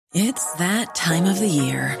It's that time of the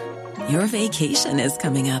year. Your vacation is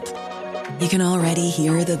coming up. You can already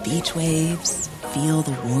hear the beach waves, feel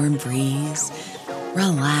the warm breeze,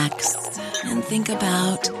 relax, and think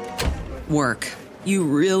about work. You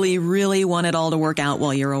really, really want it all to work out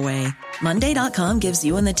while you're away. Monday.com gives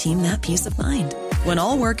you and the team that peace of mind. When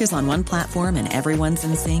all work is on one platform and everyone's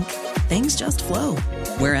in sync, things just flow.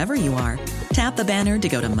 Wherever you are, tap the banner to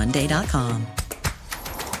go to Monday.com.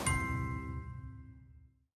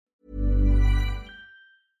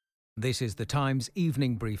 This is the Times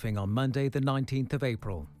evening briefing on Monday, the 19th of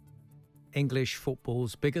April. English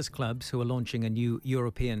football's biggest clubs, who are launching a new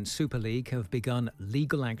European Super League, have begun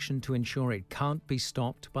legal action to ensure it can't be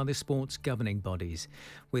stopped by the sport's governing bodies.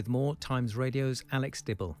 With more, Times Radio's Alex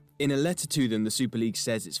Dibble. In a letter to them, the Super League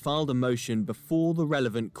says it's filed a motion before the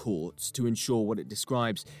relevant courts to ensure what it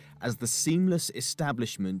describes as the seamless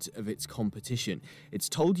establishment of its competition. It's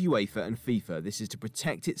told UEFA and FIFA this is to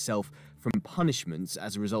protect itself from punishments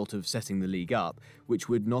as a result of setting the league up, which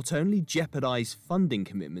would not only jeopardise funding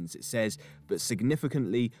commitments, it says, but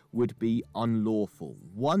significantly would be unlawful.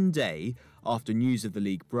 One day after news of the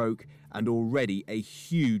league broke, and already a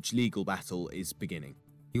huge legal battle is beginning.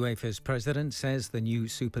 UEFA's president says the new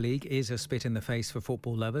Super League is a spit in the face for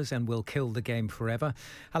football lovers and will kill the game forever.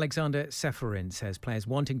 Alexander Seferin says players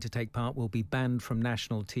wanting to take part will be banned from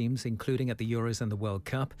national teams, including at the Euros and the World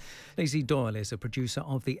Cup. Lizzie Doyle is a producer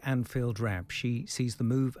of the Anfield Wrap. She sees the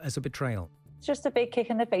move as a betrayal. It's just a big kick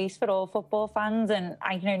in the face for all football fans, and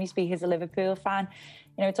I can only speak as a Liverpool fan.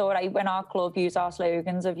 You know, it's all right when our club use our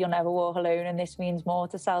slogans of "You'll never walk alone," and this means more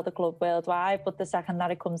to sell the club worldwide. But the second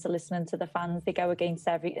that it comes to listening to the fans, they go against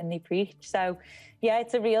everything they preach. So, yeah,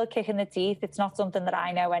 it's a real kick in the teeth. It's not something that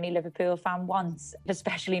I know any Liverpool fan wants,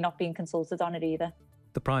 especially not being consulted on it either.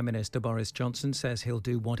 The Prime Minister Boris Johnson says he'll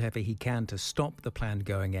do whatever he can to stop the plan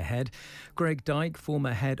going ahead. Greg Dyke,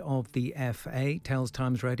 former head of the FA, tells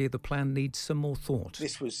Times Radio the plan needs some more thought.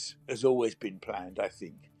 This has always been planned, I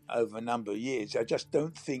think, over a number of years. I just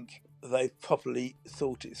don't think they've properly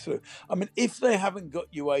thought it through. I mean, if they haven't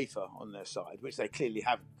got UEFA on their side, which they clearly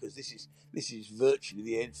haven't, because this is virtually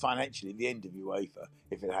the end, financially the end of UEFA,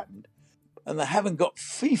 if it happened, and they haven't got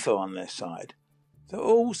FIFA on their side, there are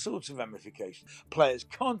all sorts of ramifications. Players'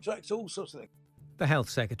 contracts, all sorts of things. The Health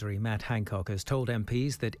Secretary, Matt Hancock, has told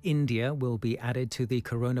MPs that India will be added to the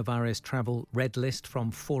coronavirus travel red list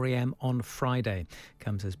from 4 a.m. on Friday.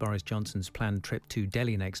 Comes as Boris Johnson's planned trip to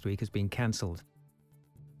Delhi next week has been cancelled.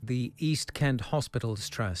 The East Kent Hospitals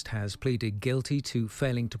Trust has pleaded guilty to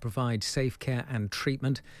failing to provide safe care and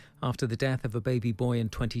treatment after the death of a baby boy in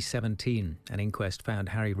 2017. An inquest found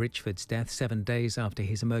Harry Richford's death 7 days after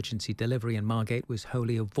his emergency delivery in Margate was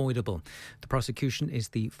wholly avoidable. The prosecution is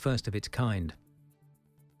the first of its kind.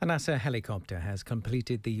 A NASA helicopter has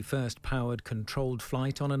completed the first powered controlled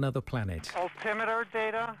flight on another planet. Altimeter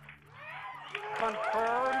data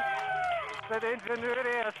confirms that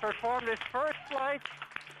Ingenuity has performed its first flight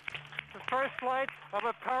of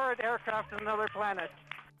a powered aircraft on another planet.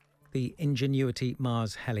 The Ingenuity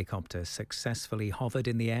Mars helicopter successfully hovered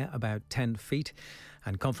in the air about 10 feet,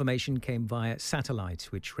 and confirmation came via satellite,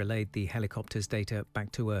 which relayed the helicopter's data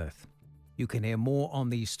back to Earth. You can hear more on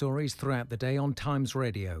these stories throughout the day on Times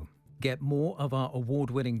Radio. Get more of our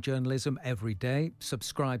award-winning journalism every day.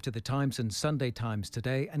 Subscribe to The Times and Sunday Times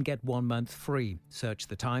today and get 1 month free. Search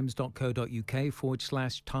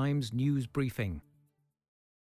thetimes.co.uk/Times News Briefing.